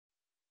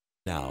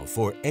Now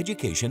for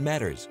Education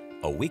Matters,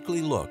 a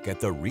weekly look at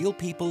the real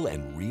people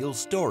and real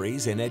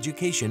stories in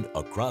education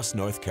across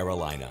North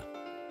Carolina.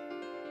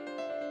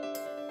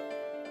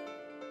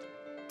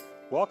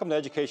 Welcome to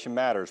Education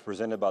Matters,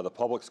 presented by the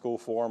Public School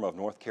Forum of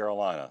North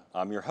Carolina.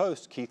 I'm your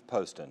host, Keith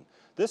Poston.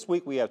 This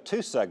week we have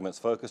two segments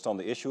focused on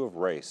the issue of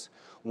race.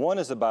 One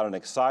is about an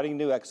exciting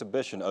new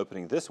exhibition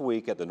opening this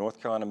week at the North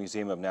Carolina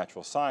Museum of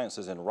Natural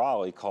Sciences in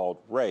Raleigh called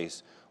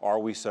Race, Are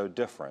We So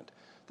Different?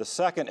 The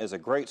second is a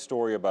great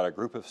story about a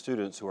group of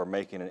students who are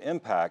making an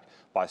impact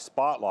by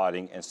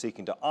spotlighting and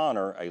seeking to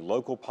honor a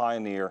local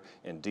pioneer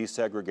in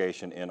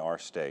desegregation in our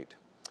state.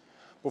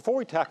 Before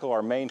we tackle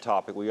our main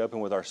topic, we open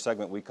with our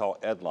segment we call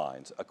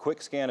Edlines, a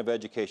quick scan of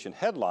education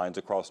headlines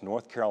across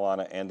North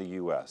Carolina and the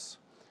U.S.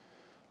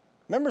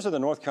 Members of the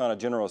North Carolina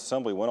General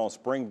Assembly went on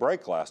spring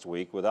break last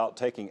week without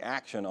taking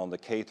action on the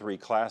K-3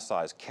 class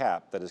size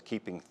cap that is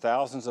keeping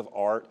thousands of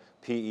art,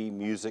 PE,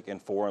 music,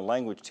 and foreign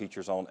language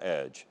teachers on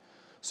edge.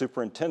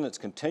 Superintendents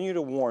continue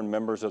to warn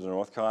members of the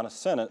North Carolina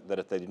Senate that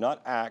if they do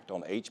not act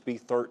on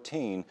HB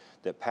 13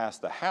 that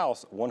passed the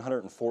House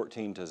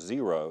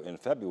 114-0 in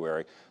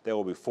February, they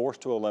will be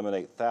forced to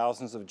eliminate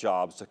thousands of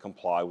jobs to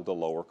comply with the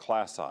lower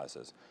class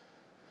sizes.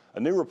 A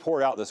new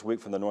report out this week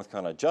from the North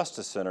Carolina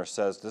Justice Center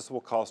says this will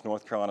cost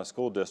North Carolina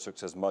school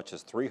districts as much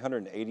as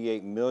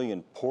 $388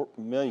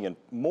 million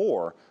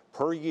more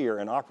per year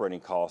in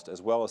operating costs,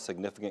 as well as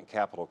significant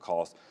capital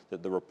costs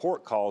that the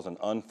report calls an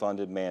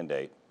unfunded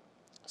mandate.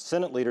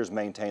 Senate leaders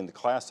maintain the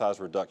class size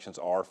reductions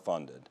are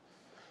funded.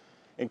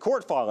 In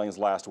court filings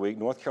last week,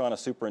 North Carolina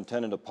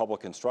Superintendent of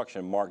Public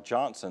Instruction Mark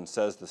Johnson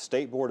says the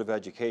State Board of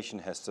Education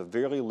has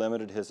severely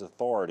limited his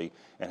authority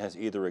and has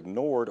either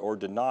ignored or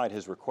denied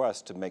his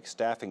request to make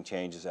staffing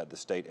changes at the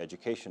State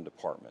Education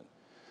Department.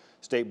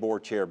 State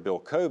Board Chair Bill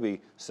Kobe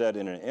said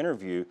in an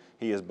interview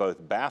he is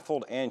both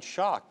baffled and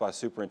shocked by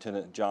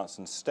Superintendent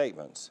Johnson's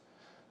statements.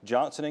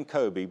 Johnson and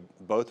Kobe,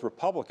 both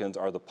Republicans,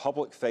 are the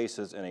public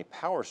faces in a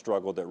power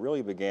struggle that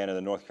really began in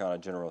the North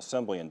Carolina General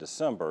Assembly in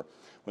December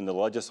when the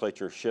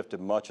legislature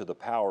shifted much of the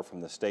power from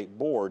the state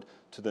board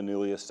to the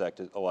newly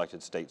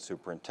elected state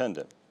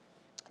superintendent.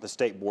 The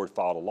state board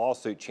filed a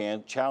lawsuit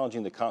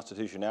challenging the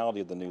constitutionality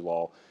of the new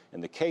law,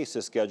 and the case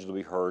is scheduled to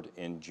be heard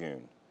in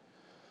June.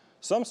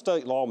 Some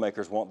state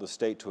lawmakers want the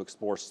state to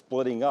explore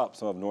splitting up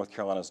some of North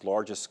Carolina's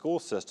largest school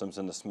systems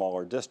into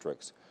smaller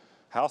districts.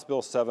 House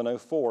Bill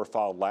 704,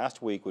 filed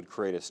last week, would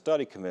create a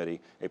study committee,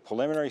 a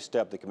preliminary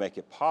step that can make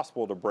it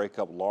possible to break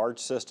up large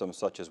systems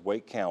such as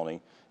Wake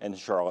County and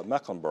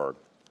Charlotte-Mecklenburg.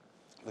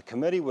 The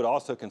committee would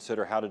also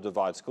consider how to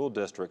divide school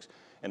districts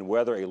and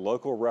whether a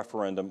local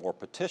referendum or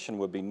petition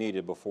would be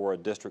needed before a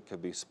district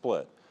could be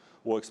split.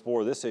 We'll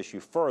explore this issue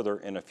further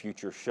in a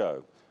future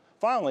show.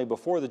 Finally,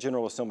 before the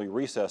General Assembly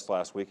recessed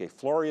last week, a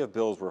flurry of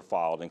bills were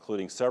filed,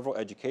 including several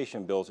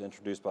education bills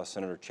introduced by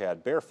Senator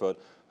Chad Barefoot,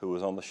 who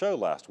was on the show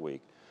last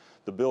week.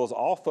 The bills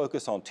all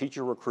focus on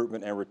teacher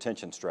recruitment and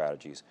retention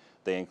strategies.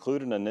 They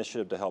include an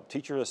initiative to help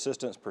teacher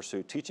assistants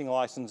pursue teaching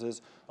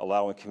licenses,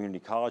 allowing community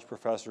college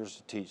professors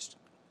to teach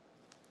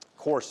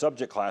core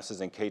subject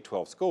classes in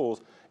K-12 schools,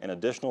 and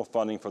additional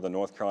funding for the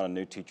North Carolina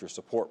New Teacher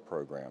Support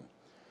Program.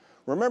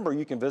 Remember,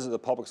 you can visit the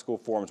Public School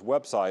Forum's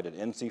website at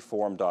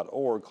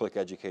ncforum.org, click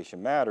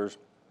Education Matters,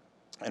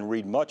 and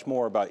read much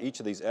more about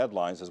each of these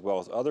headlines as well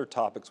as other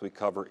topics we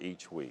cover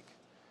each week.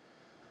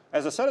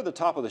 As I said at the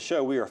top of the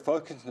show, we are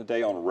focusing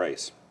today on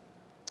race.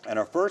 And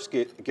our first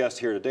guests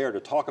here today are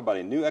to talk about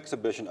a new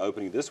exhibition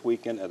opening this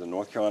weekend at the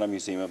North Carolina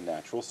Museum of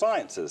Natural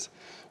Sciences.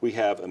 We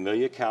have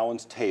Emelia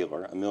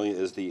Cowans-Taylor. Emelia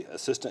is the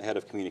Assistant Head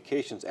of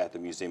Communications at the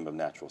Museum of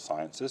Natural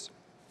Sciences.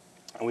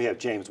 And we have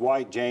James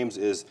White. James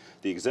is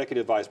the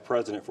Executive Vice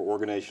President for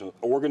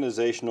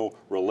Organizational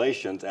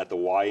Relations at the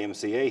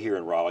YMCA here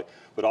in Raleigh,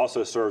 but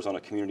also serves on a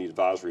community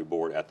advisory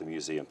board at the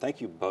museum.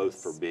 Thank you both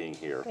for being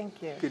here.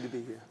 Thank you. Good to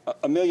be here.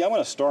 Emelia, I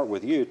want to start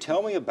with you.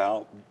 Tell me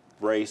about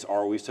Race,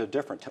 Are We So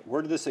Different?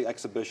 Where did this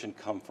exhibition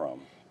come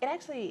from? It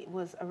actually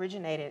was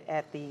originated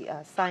at the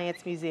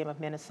Science Museum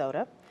of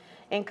Minnesota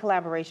in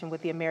collaboration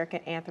with the American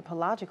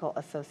Anthropological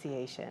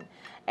Association.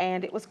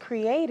 And it was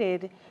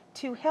created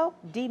to help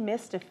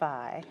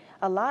demystify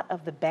a lot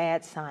of the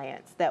bad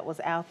science that was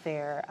out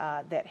there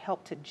that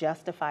helped to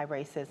justify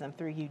racism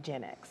through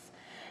eugenics.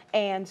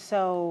 And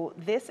so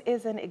this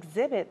is an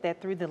exhibit that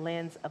through the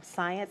lens of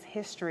science,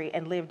 history,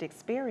 and lived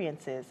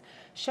experiences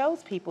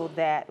shows people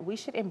that we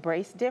should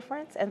embrace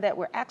difference and that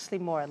we're actually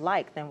more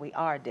alike than we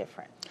are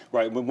different.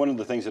 Right, one of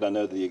the things that I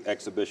know the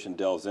exhibition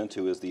delves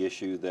into is the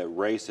issue that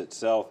race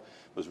itself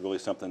was really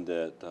something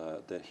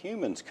that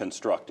humans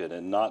constructed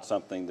and not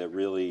something that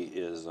really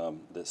is,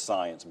 that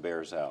science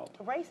bears out.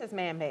 Race is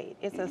man-made.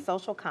 It's a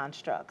social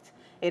construct.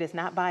 It is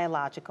not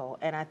biological,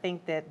 and I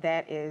think that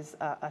that is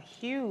a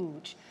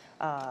huge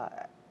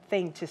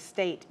thing to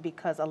state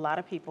because a lot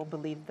of people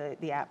believe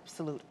the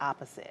absolute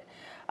opposite.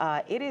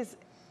 It is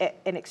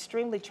an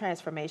extremely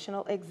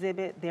transformational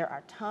exhibit. There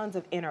are tons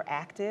of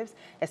interactives,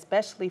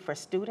 especially for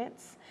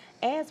students,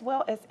 as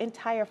well as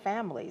entire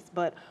families.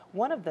 But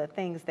one of the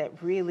things that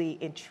really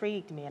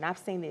intrigued me, and I've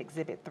seen the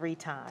exhibit 3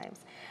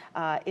 times,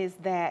 is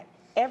that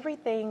every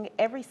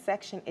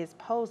section is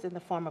posed in the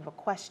form of a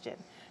question,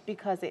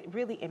 because it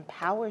really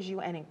empowers you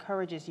and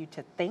encourages you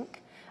to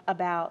think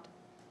about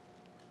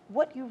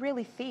what you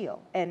really feel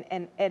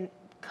and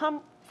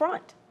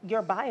confront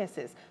your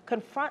biases,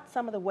 confront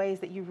some of the ways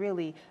that you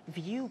really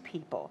view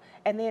people,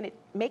 and then it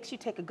makes you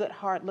take a good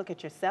hard look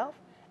at yourself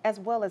as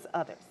well as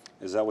others.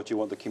 Is that what you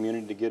want the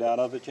community to get out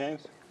of it,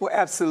 James? Well,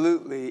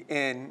 absolutely,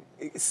 and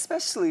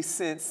especially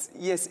since,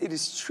 yes, it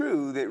is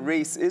true that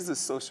race is a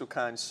social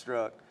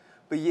construct,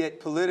 but yet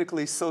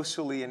politically,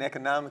 socially, and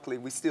economically,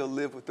 we still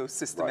live with those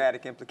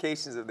systematic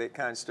implications of that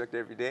construct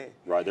every day.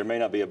 Right. There may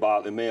not be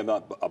it may have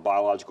not a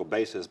biological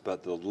basis,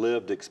 but the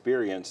lived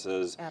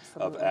experiences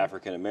of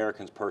African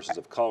Americans, persons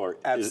of color,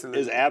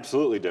 is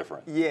absolutely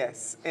different.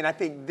 Yes, and I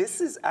think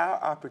this is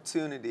our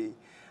opportunity,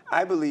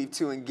 I believe,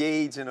 to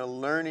engage in a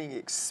learning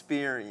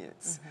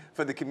experience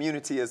for the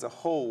community as a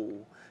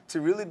whole, to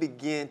really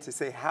begin to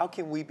say, how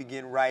can we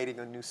begin writing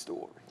a new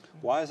story?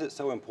 Why is it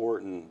so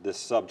important, this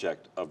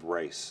subject of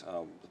race?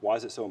 Why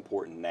is it so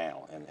important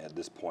now and at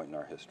this point in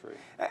our history?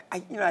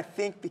 I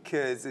think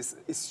because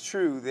it's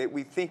true that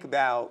we think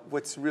about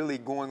what's really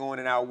going on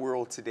in our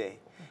world today.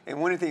 And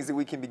one of the things that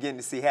we can begin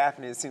to see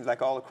happening, it seems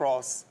like all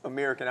across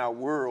America and our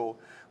world,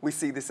 we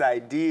see this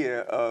idea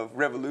of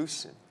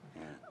revolution.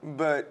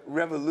 But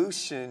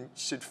revolution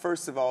should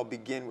first of all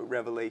begin with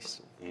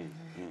revelation.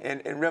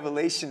 And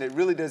revelation that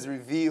really does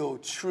reveal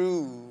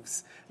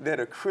truths that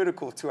are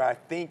critical to our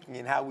thinking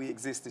and how we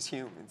exist as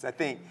humans. I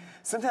think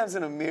sometimes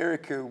in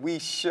America we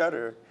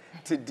shudder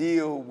to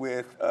deal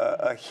with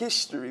a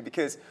history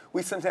because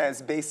we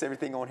sometimes base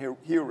everything on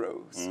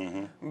heroes.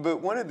 But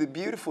one of the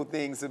beautiful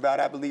things about,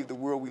 I believe, the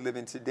world we live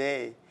in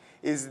today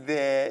is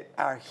that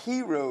our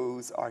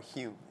heroes are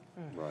human.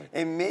 Right.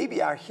 And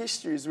maybe our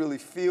history is really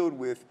filled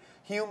with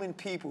human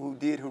people who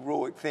did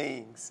heroic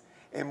things,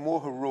 and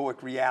more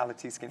heroic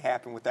realities can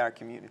happen with our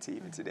community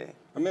even today.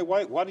 I mean,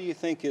 why do you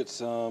think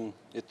it's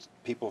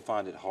people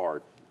find it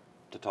hard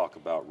to talk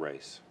about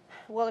race?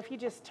 Well, if you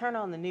just turn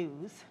on the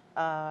news,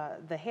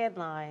 the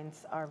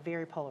headlines are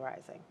very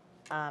polarizing.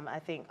 I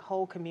think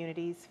whole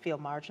communities feel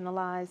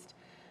marginalized,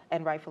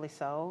 and rightfully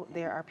so.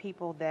 There are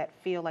people that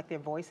feel like their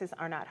voices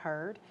are not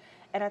heard.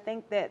 And I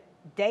think that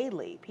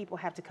daily people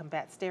have to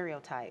combat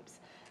stereotypes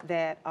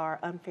that are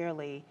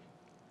unfairly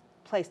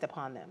placed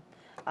upon them.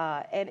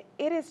 And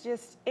it is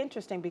just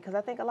interesting because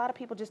I think a lot of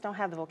people just don't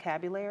have the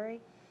vocabulary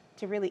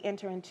to really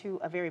enter into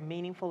a very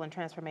meaningful and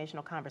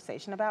transformational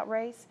conversation about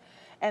race.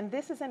 And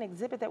this is an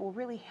exhibit that will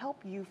really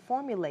help you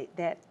formulate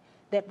that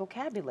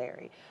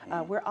vocabulary.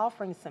 We're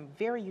offering some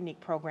very unique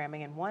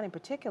programming, and one in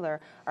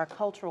particular are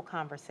cultural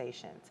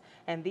conversations.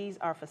 And these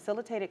are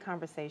facilitated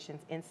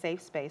conversations in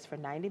safe space for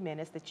 90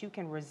 minutes that you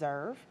can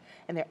reserve,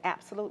 and they're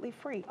absolutely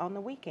free on the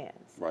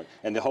weekends. Right,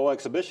 and the whole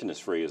exhibition is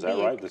free, is that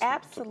right?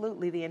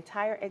 Absolutely, the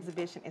entire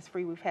exhibition is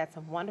free. We've had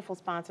some wonderful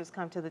sponsors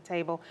come to the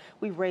table.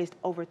 We've raised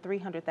over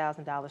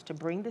 $300,000 to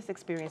bring this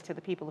experience to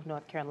the people of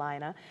North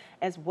Carolina,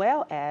 as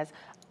well as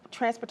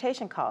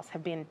transportation costs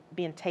have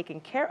been taken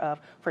care of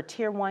for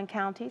Tier 1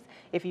 counties.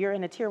 If you're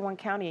in a Tier 1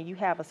 county and you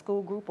have a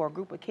school group or a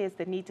group of kids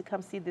that need to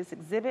come see this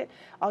exhibit,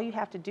 all you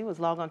have to do is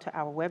log on to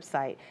our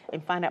website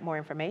and find out more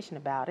information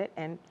about it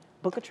and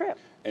book a trip.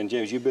 And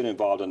James, you've been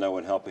involved, I know,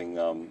 in helping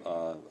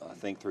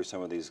think through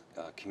some of these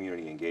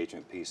community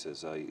engagement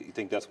pieces. You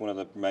think that's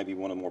maybe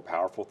one of the more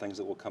powerful things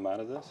that will come out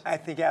of this? I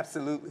think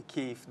absolutely,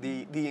 Keith.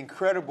 The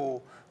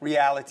incredible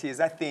reality is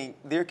I think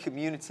there are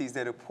communities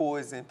that are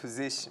poised in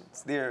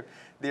positions. There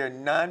are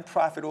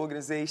nonprofit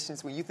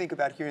organizations. When you think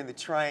about here in the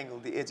Triangle,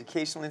 the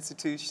educational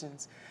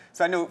institutions.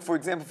 So I know, for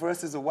example, for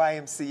us as a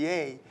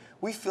YMCA,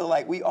 we feel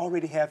like we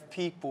already have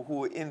people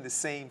who are in the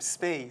same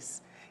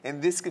space. And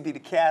this could be the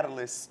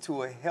catalyst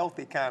to a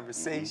healthy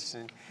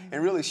conversation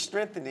and really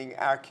strengthening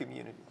our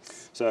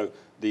communities. So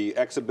the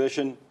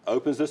exhibition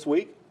opens this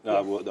week, it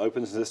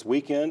opens this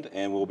weekend,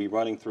 and we'll be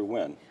running through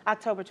when?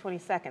 October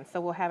 22nd.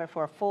 So we'll have it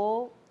for a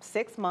full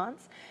 6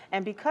 months.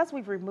 And because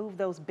we've removed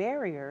those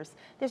barriers,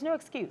 there's no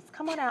excuse.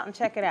 Come on out and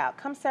check it out.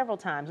 Come several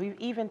times. We've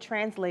even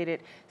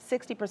translated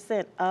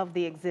 60% of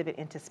the exhibit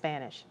into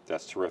Spanish.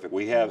 That's terrific.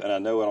 We have, and I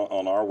know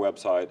on our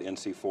website,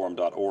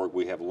 ncforum.org,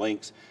 we have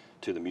links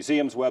to the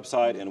museum's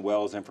website and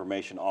well as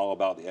information all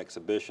about the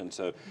exhibition.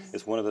 So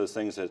it's one of those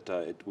things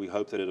that we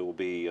hope that it will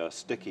be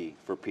sticky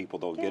for people.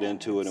 They'll get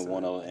into it and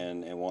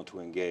want to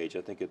engage.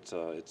 I think it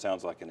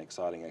sounds like an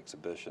exciting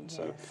exhibition.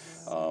 So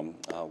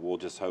we'll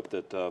just hope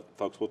that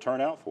folks will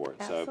turn out for it.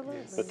 Absolutely.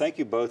 But thank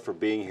you both for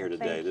being here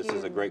today. Thank This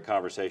is you. a great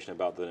conversation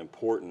about the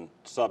important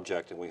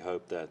subject, and we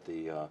hope that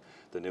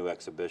the new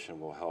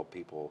exhibition will help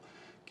people,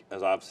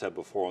 as I've said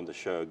before on the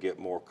show, get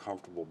more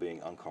comfortable being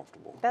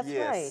uncomfortable. That's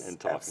Yes, right. And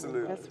talking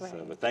absolutely. about That's it.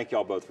 right. But thank you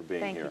all both for being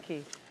Thank here. you,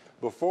 Keith.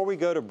 Before we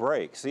go to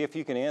break, see if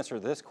you can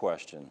answer this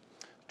question.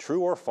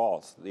 True or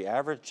false, the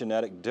average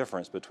genetic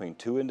difference between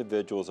two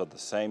individuals of the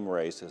same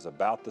race is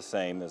about the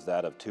same as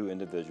that of two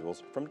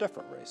individuals from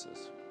different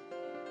races.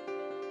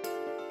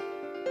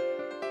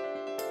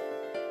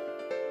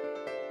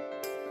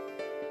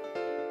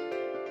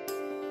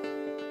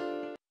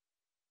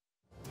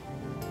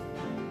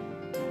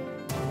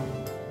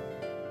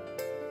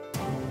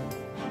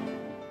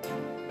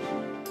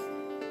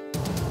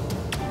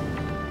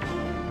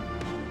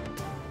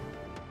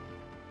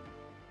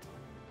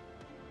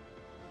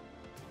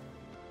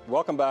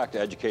 Welcome back to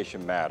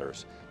Education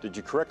Matters. Did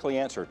you correctly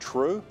answer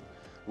true?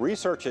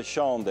 Research has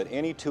shown that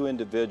any two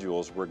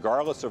individuals,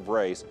 regardless of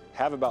race,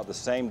 have about the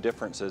same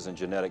differences in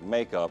genetic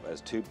makeup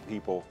as two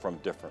people from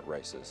different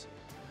races.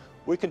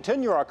 We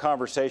continue our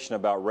conversation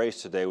about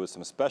race today with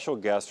some special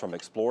guests from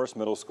Exploris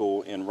Middle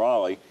School in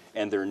Raleigh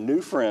and their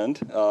new friend,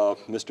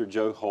 Mr.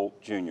 Joe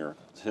Holt Jr.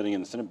 Sitting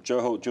in the center,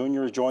 Joe Holt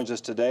Jr. joins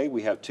us today.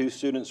 We have two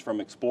students from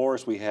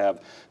Exploris. We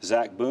have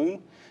Zack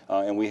Boone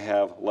and we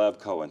have Lev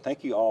Cohen.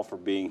 Thank you all for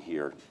being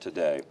here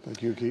today.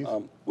 Thank you, Keith.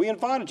 We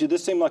invited you.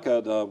 This seemed like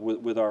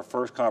with our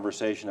first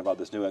conversation about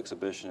this new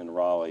exhibition in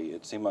Raleigh,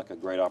 it seemed like a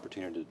great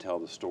opportunity to tell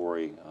the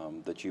story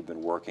that you've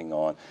been working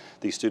on.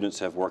 These students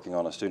have working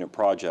on a student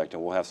project,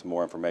 and we'll have some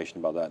more information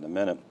about that in a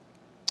minute.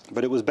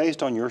 But it was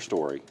based on your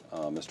story,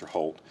 Mr.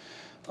 Holt.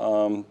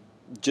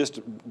 Just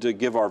to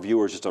give our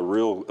viewers just a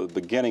real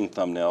beginning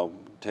thumbnail,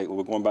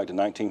 we're going back to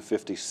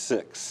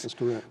 1956. That's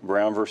correct.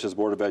 Brown versus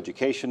Board of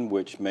Education,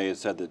 which may have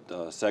said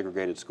that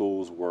segregated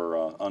schools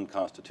were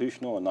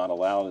unconstitutional and not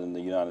allowed in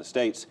the United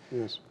States.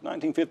 Yes.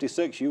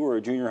 1956, you were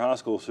a junior high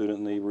school student,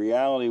 and the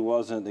reality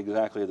wasn't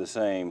exactly the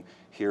same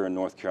here in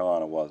North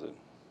Carolina, was it?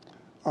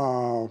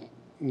 No,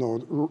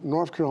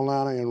 North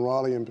Carolina and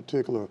Raleigh in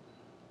particular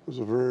was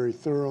a very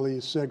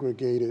thoroughly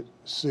segregated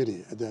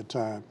city at that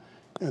time,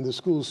 and the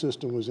school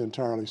system was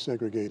entirely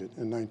segregated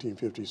in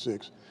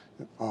 1956.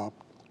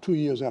 2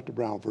 years after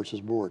Brown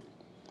versus Board.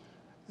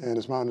 And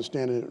it's my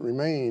understanding it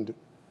remained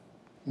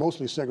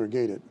mostly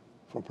segregated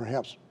for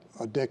perhaps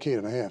a decade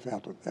and a half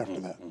after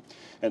that.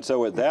 And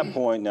so at that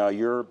point, now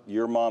your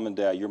mom and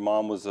dad, your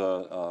mom was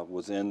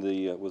in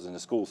the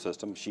school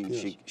system.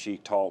 She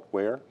taught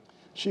where?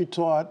 She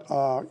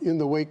taught in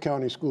the Wake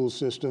County school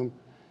system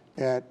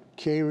at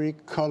Cary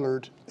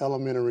Colored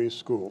Elementary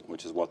School.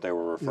 Which is what they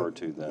were referred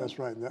to then. That's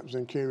right, and that was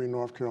in Cary,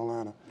 North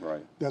Carolina.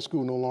 Right. That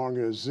school no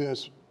longer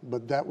exists,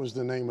 but that was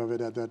the name of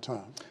it at that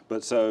time.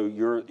 But so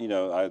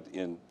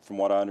from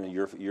what I know,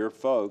 your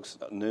folks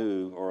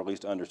knew, or at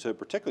least understood,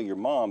 particularly your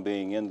mom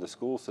being in the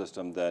school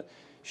system, that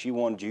she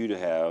wanted you to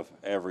have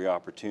every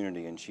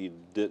opportunity, and she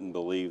didn't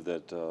believe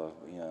that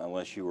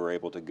unless you were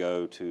able to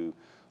go to,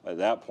 at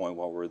that point,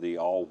 what were the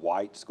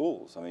all-white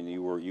schools. I mean,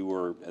 you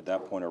were at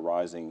that point a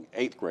rising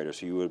 8th grader,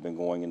 so you would have been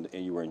going in,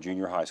 and you were in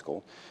junior high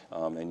school,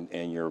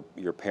 and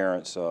your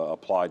parents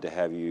applied to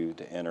have you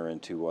to enter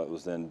into what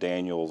was then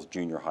Daniels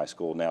Junior High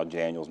School, now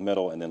Daniels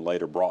Middle, and then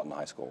later Broughton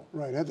High School.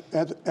 Right.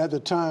 At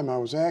the time, I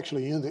was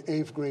actually in the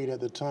 8th grade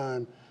at the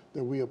time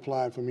that we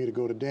applied for me to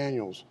go to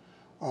Daniels.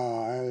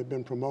 I had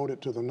been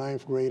promoted to the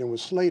 9th grade and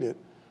was slated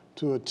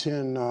to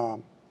attend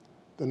the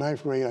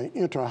 9th grade. I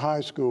entered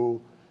high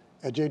school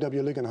at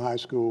J.W. Lincoln High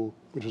School,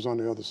 which was on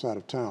the other side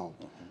of town.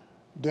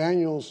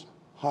 Daniels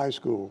High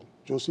School,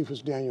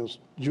 Josephus Daniels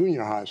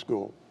Junior High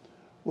School,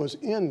 was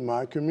in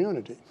my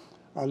community.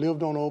 I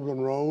lived on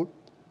Oberlin Road.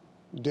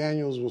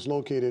 Daniels was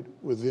located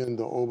within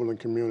the Oberlin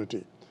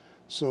community.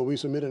 So we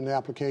submitted an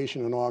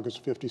application in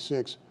August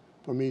 '56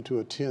 for me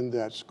to attend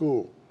that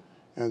school.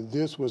 And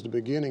this was the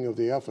beginning of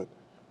the effort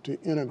to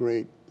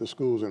integrate the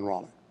schools in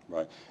Raleigh.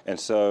 Right. And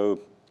so,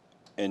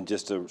 and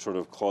just to sort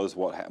of close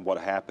what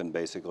happened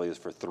basically is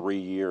for 3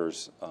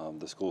 years,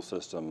 the school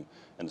system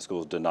and the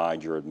schools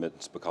denied your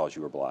admittance because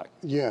you were black.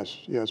 Yes,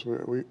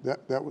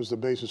 that was the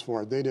basis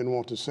for it. They didn't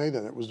want to say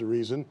that it was the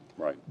reason,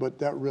 right? But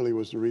that really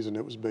was the reason.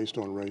 It was based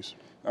on race.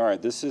 All right,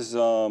 this is,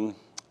 Zack,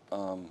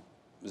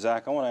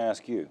 I want to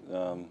ask you,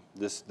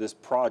 this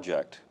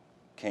project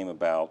came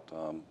about,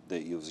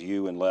 that it was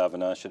you and Lev,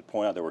 and I should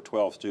point out there were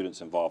 12 students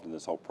involved in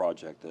this whole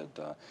project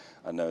that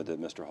I know that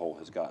Mr. Holt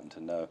has gotten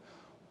to know.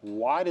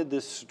 Why did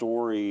this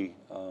story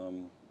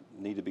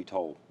need to be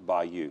told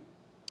by you?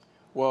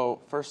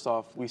 Well, first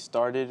off, we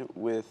started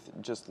with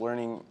just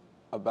learning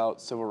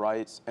about civil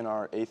rights in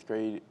our 8th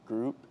grade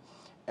group,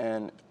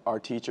 and our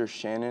teacher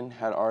Shannon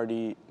had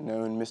already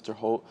known Mr.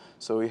 Holt,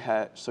 so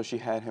she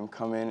had him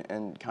come in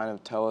and kind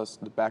of tell us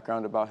the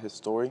background about his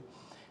story,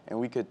 and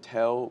we could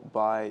tell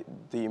by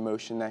the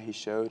emotion that he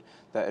showed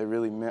that it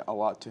really meant a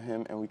lot to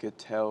him, and we could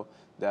tell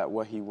that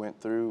what he went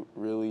through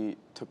really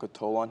took a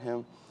toll on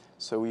him.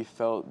 So we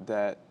felt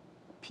that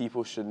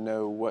people should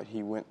know what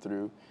he went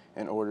through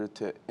in order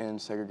to end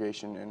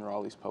segregation in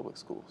Raleigh's public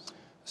schools.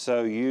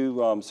 So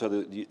you,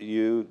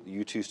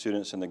 you two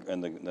students and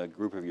the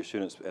group of your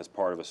students, as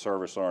part of a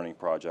service learning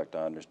project,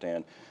 I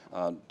understand,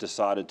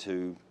 decided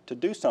to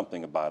do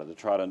something about it, to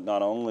try to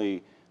not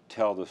only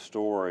tell the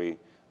story,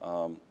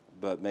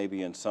 but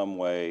maybe in some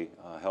way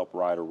help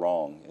right a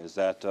wrong. Is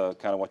that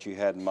kind of what you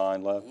had in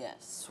mind, Lev?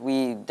 Yes,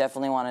 we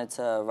definitely wanted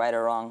to right a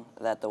wrong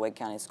that the Wake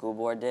County School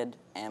Board did,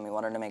 and we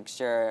wanted to make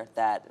sure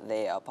that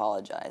they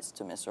apologized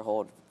to Mr.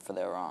 Holt for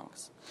their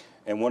wrongs.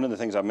 And one of the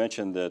things I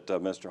mentioned that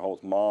Mr.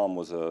 Holt's mom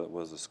was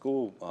a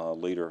school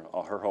leader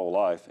her whole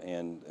life,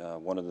 and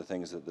one of the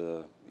things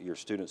that your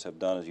students have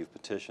done is you've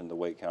petitioned the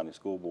Wake County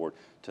School Board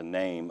to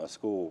name a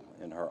school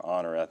in her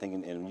honor. I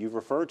think, and you've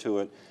referred to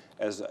it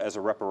as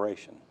a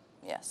reparation.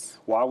 Yes.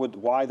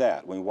 Why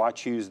that? I mean, why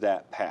choose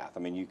that path? I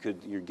mean,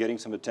 you're getting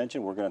some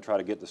attention. We're going to try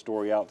to get the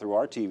story out through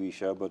our TV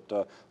show,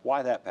 but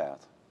why that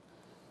path?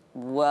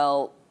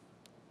 Well,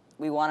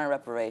 we wanted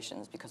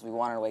reparations because we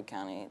wanted Wake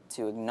County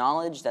to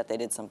acknowledge that they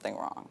did something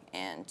wrong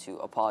and to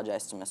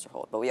apologize to Mr.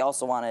 Holt. But we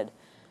also wanted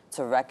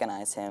to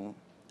recognize him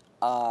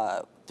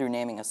through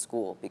naming a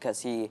school,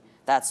 because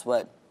that's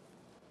what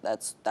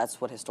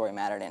his story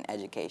mattered in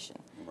education.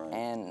 Right.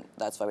 And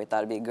that's why we thought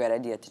it'd be a great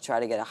idea to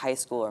try to get a high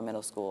school or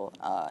middle school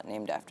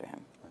named after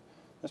him.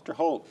 Mr.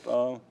 Holt,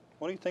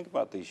 what do you think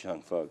about these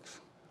young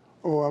folks?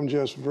 Oh, I'm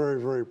just very,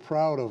 very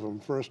proud of them,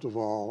 first of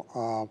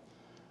all.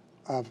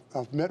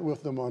 I've met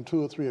with them on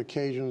 2 or 3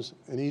 occasions,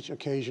 and each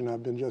occasion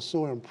I've been just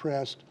so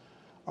impressed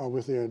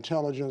with their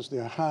intelligence.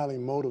 They're highly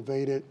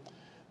motivated.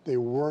 They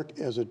work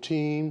as a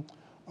team.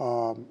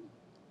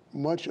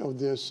 Much of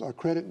this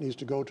credit needs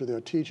to go to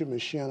their teacher,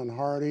 Ms. Shannon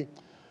Hardy.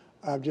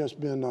 I've just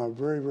been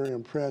very, very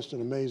impressed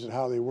and amazed at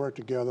how they work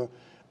together,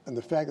 and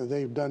the fact that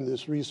they've done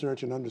this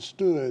research and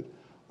understood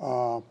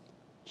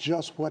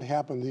just what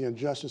happened, the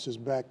injustices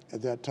back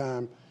at that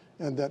time,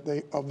 and that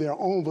they, of their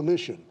own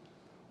volition,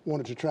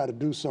 wanted to try to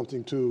do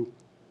something to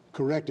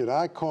correct it.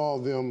 I call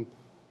them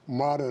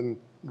modern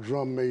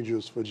drum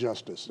majors for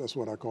justice. That's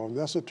what I call them.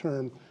 That's a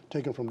term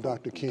taken from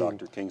Dr. King.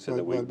 Dr. King said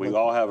that we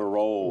all have a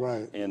role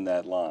in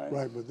that line.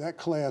 Right, but that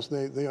class,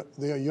 they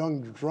are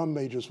young drum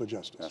majors for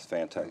justice. That's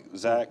fantastic.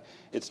 Zach,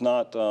 it's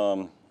not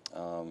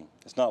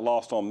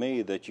lost on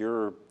me that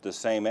you're the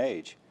same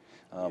age.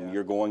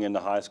 You're going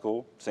into high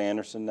school,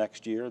 Sanderson,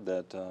 next year,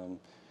 that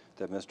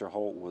Mr.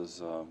 Holt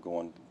was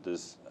going.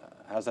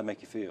 How does that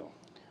make you feel?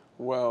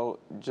 Well,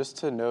 just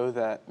to know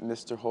that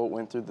Mr. Holt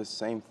went through the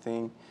same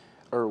thing,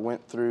 or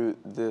went through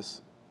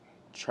this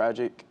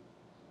tragic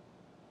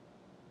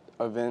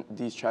event,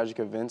 these tragic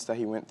events that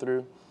he went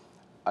through,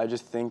 I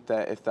just think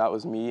that if that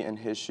was me in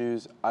his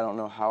shoes, I don't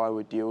know how I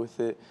would deal with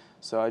it.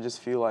 So I just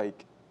feel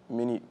like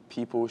many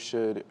people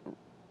should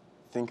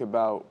think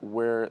about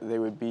where they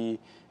would be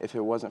if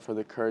it wasn't for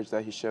the courage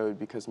that he showed,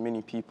 because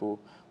many people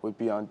would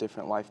be on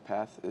different life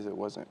paths if it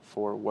wasn't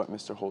for what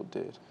Mr. Holt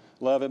did.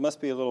 Lev, it must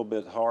be a little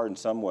bit hard in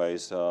some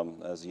ways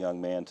as a young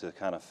man to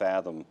kind of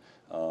fathom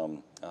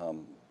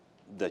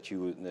that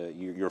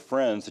your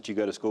friends that you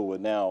go to school with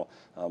now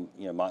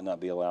might not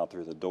be allowed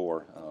through the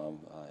door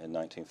in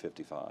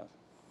 1955.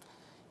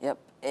 Yep,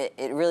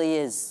 it really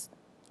is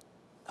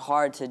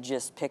hard to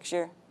just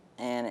picture,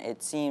 and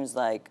it seems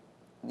like,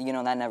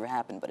 that never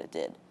happened, but it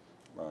did.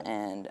 Right.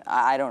 And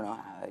I don't know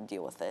how to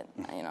deal with it,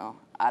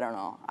 I don't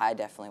know. I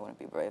definitely wouldn't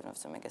be brave enough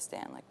to make a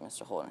stand like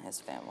Mr. Holt and his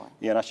family.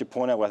 Yeah, and I should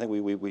point out, I think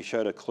we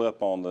showed a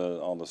clip on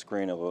the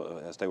screen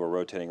as they were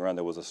rotating around.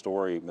 There was a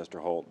story, Mr.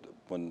 Holt,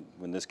 when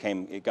this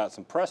came, it got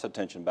some press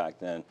attention back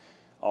then,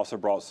 also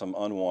brought some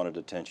unwanted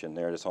attention.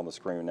 There it is on the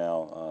screen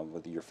now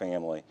with your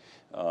family.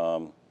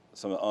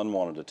 Some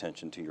unwanted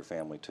attention to your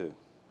family too.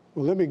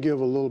 Well, let me give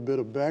a little bit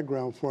of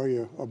background for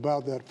you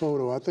about that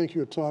photo. I think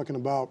you're talking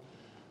about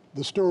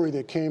the story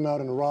that came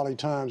out in the Raleigh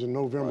Times in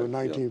November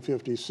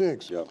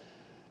 1956. Yep.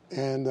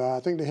 And I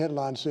think the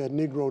headline said,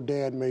 "Negro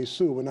Dad May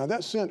Sue." Well, now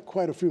that sent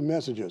quite a few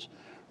messages.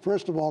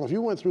 First of all, if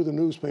you went through the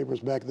newspapers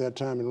back at that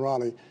time in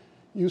Raleigh,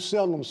 you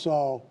seldom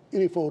saw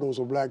any photos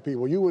of black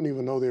people. You wouldn't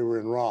even know they were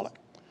in Raleigh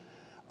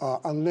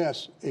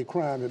unless a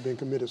crime had been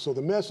committed. So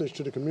the message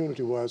to the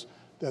community was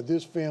that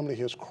this family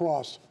has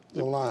crossed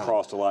the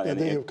line. And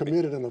they have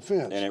committed an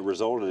offense. And it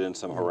resulted in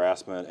some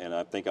harassment, and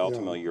I think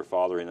ultimately your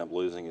father ended up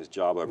losing his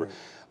job over.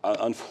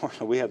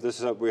 Unfortunately, we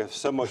have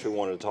so much we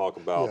wanted to talk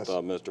about,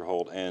 Mr.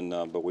 Holt, and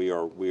but we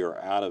are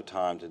out of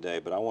time today.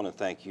 But I want to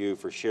thank you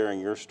for sharing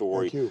your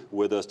story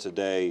with us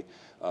today.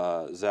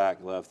 Zack,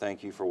 Lev,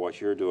 thank you for what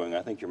you're doing.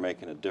 I think you're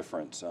making a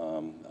difference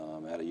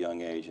at a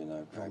young age, and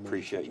I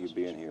appreciate you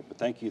being here. But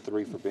thank you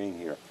three for being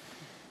here.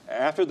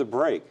 After the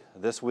break,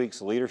 this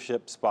week's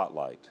Leadership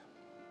Spotlight.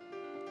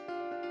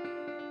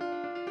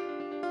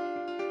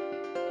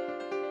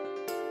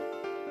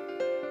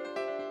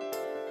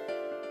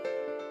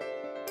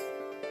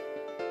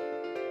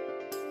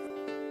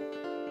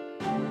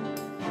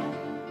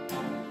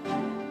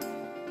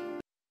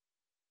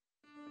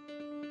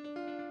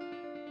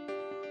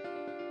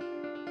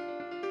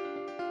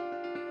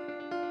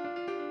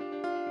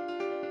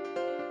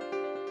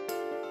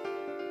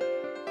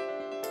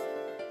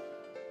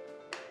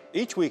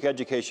 Each week,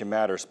 Education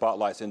Matters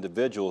spotlights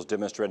individuals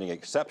demonstrating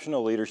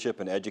exceptional leadership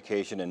in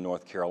education in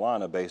North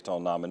Carolina based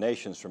on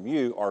nominations from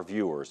you, our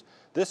viewers.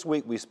 This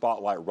week, we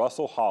spotlight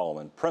Russell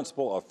Holloman,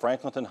 principal of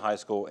Franklinton High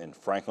School in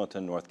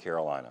Franklinton, North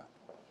Carolina.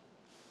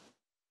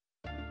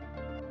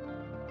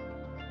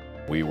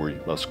 We were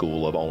a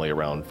school of only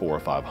around 400 or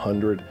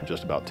 500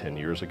 just about 10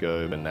 years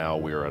ago, and now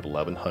we are at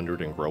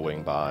 1,100 and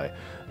growing by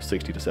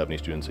 60 to 70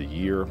 students a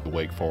year.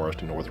 Wake Forest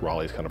and North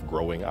Raleigh is kind of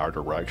growing our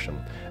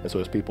direction. And so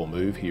as people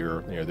move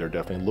here, they're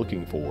definitely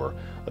looking for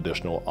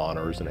additional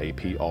honors and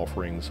AP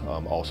offerings,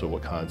 also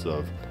what kinds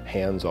of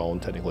hands-on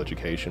technical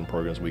education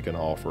programs we can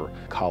offer,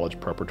 college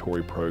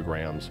preparatory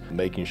programs,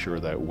 making sure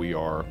that we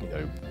are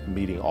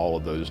meeting all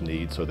of those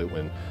needs so that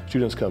when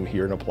students come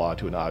here and apply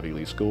to an Ivy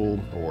League school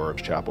or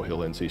Chapel Hill,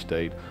 NC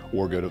State,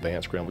 or go to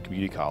Vance Granville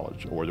Community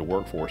College or the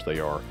workforce, they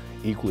are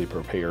equally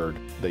prepared.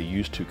 They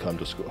used to come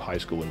to high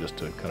school and just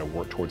to kind of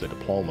work towards a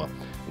diploma.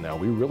 Now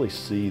we really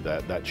see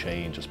that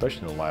change,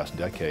 especially in the last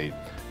decade,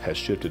 has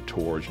shifted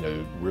towards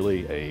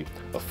really a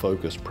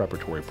focused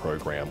preparatory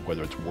program,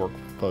 whether it's work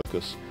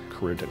focus,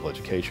 career technical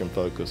education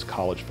focus,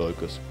 college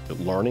focus.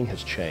 Learning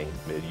has changed.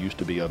 It used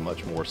to be a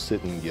much more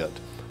sit and get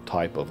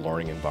type of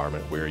learning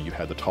environment where you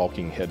had the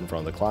talking head in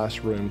front of the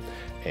classroom,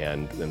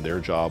 and then their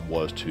job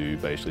was to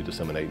basically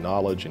disseminate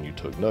knowledge, and you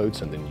took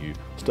notes, and then you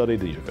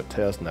studied, you took a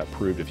test, and that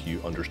proved if you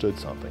understood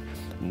something.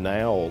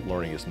 Now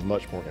learning is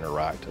much more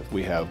interactive.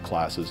 We have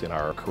classes in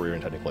our career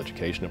and technical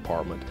education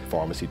department,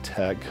 pharmacy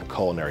tech,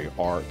 culinary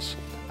arts,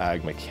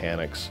 ag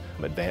mechanics,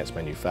 advanced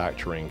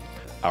manufacturing.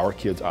 Our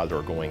kids either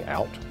are going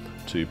out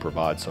to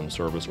provide some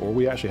service, or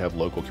we actually have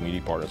local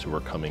community partners who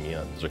are coming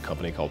in. There's a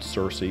company called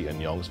Cersei in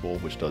Youngsville,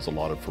 which does a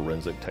lot of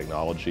forensic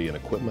technology and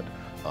equipment.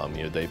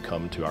 They've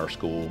come to our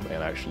school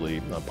and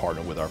actually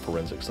partnered with our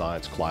forensic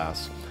science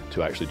class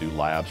to actually do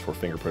labs for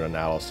fingerprint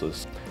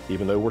analysis.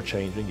 Even though we're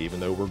changing, even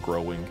though we're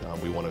growing,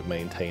 we want to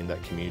maintain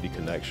that community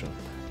connection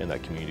and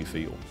that community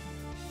feel.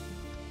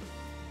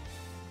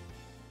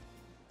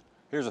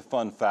 Here's a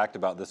fun fact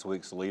about this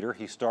week's leader.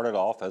 He started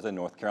off as a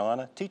North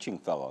Carolina teaching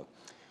fellow.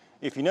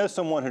 If you know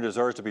someone who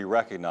deserves to be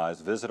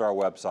recognized, visit our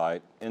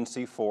website,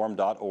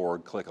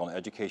 ncforum.org, click on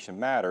Education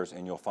Matters,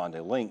 and you'll find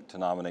a link to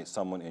nominate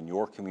someone in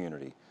your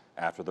community.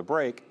 After the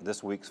break,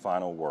 this week's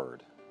final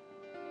word.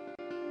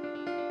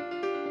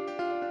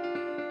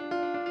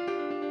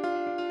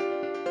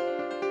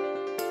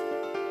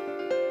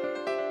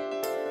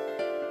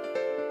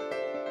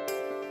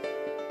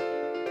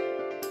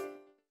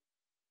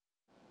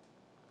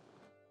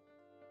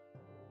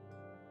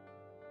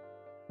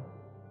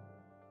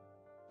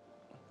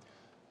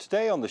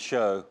 Today on the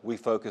show, we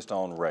focused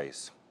on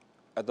race.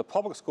 At the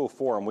Public School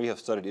Forum, we have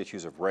studied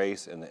issues of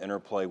race and the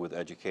interplay with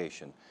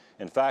education.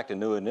 In fact, a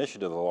new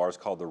initiative of ours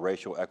called the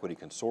Racial Equity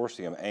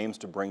Consortium aims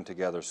to bring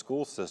together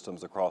school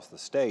systems across the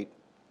state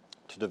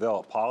to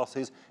develop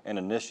policies and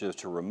initiatives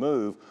to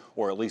remove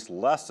or at least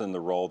lessen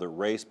the role that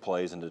race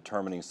plays in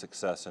determining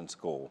success in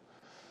school.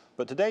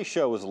 But today's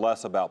show is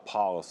less about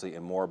policy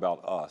and more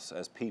about us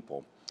as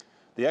people.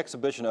 The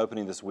exhibition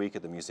opening this week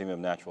at the Museum of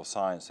Natural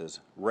Sciences,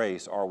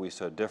 Race, Are We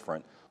So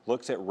Different?,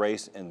 looks at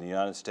race in the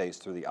United States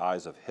through the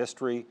eyes of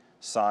history,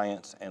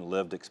 science, and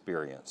lived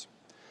experience.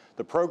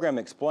 The program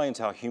explains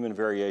how human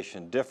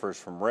variation differs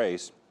from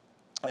race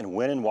and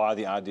when and why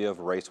the idea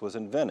of race was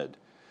invented.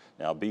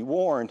 Now be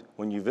warned,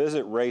 when you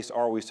visit Race,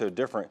 Are We So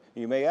Different?,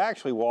 you may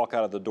actually walk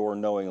out of the door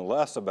knowing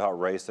less about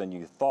race than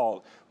you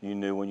thought you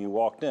knew when you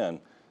walked in.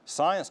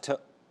 Science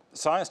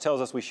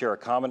tells us we share a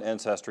common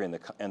ancestry,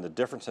 and the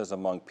differences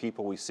among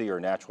people we see are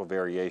natural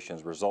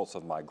variations, results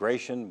of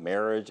migration,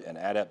 marriage, and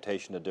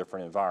adaptation to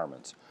different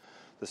environments.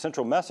 The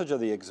central message of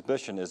the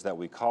exhibition is that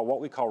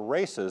what we call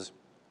races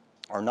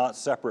are not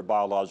separate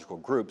biological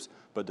groups,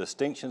 but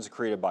distinctions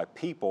created by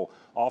people,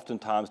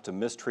 oftentimes to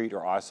mistreat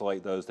or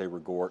isolate those they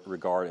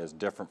regard as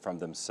different from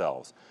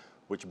themselves.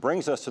 Which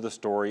brings us to the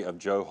story of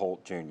Joe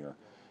Holt Jr.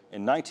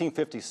 In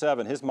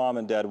 1957, his mom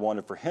and dad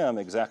wanted for him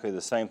exactly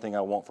the same thing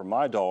I want for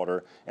my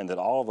daughter, and that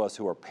all of us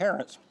who are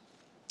parents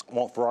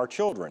want for our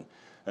children: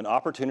 an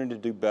opportunity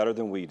to do better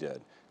than we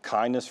did,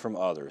 kindness from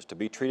others, to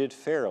be treated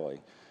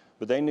fairly.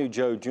 But they knew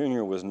Joe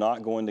Jr. was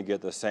not going to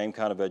get the same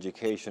kind of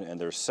education in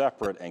their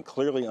separate and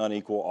clearly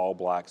unequal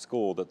all-black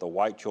school that the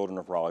white children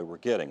of Raleigh were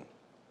getting.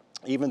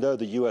 Even though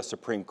the U.S.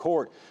 Supreme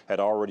Court had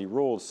already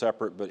ruled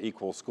separate but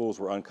equal schools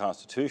were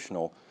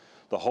unconstitutional,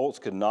 the Holts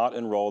could not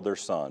enroll their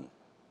son.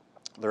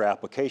 Their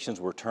applications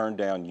were turned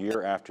down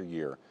year after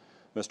year.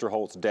 Mr.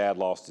 Holt's dad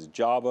lost his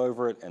job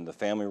over it, and the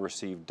family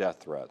received death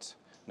threats.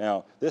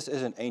 Now, this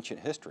isn't ancient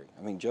history.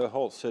 I mean, Joe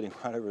Holt's sitting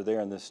right over there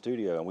in this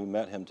studio, and we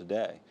met him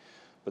today.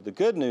 But the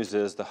good news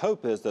is, the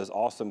hope is those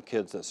awesome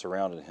kids that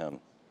surrounded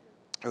him,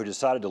 who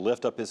decided to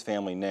lift up his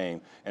family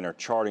name and are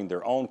charting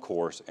their own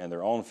course and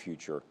their own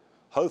future,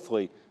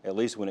 hopefully, at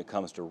least when it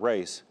comes to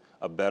race,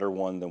 a better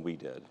one than we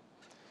did.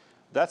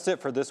 That's it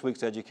for this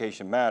week's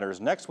Education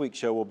Matters. Next week's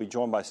show will be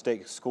joined by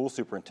State School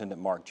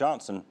Superintendent Mark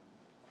Johnson.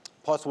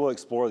 Plus, we'll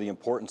explore the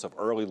importance of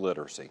early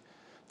literacy.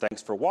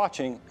 Thanks for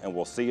watching, and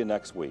we'll see you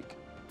next week.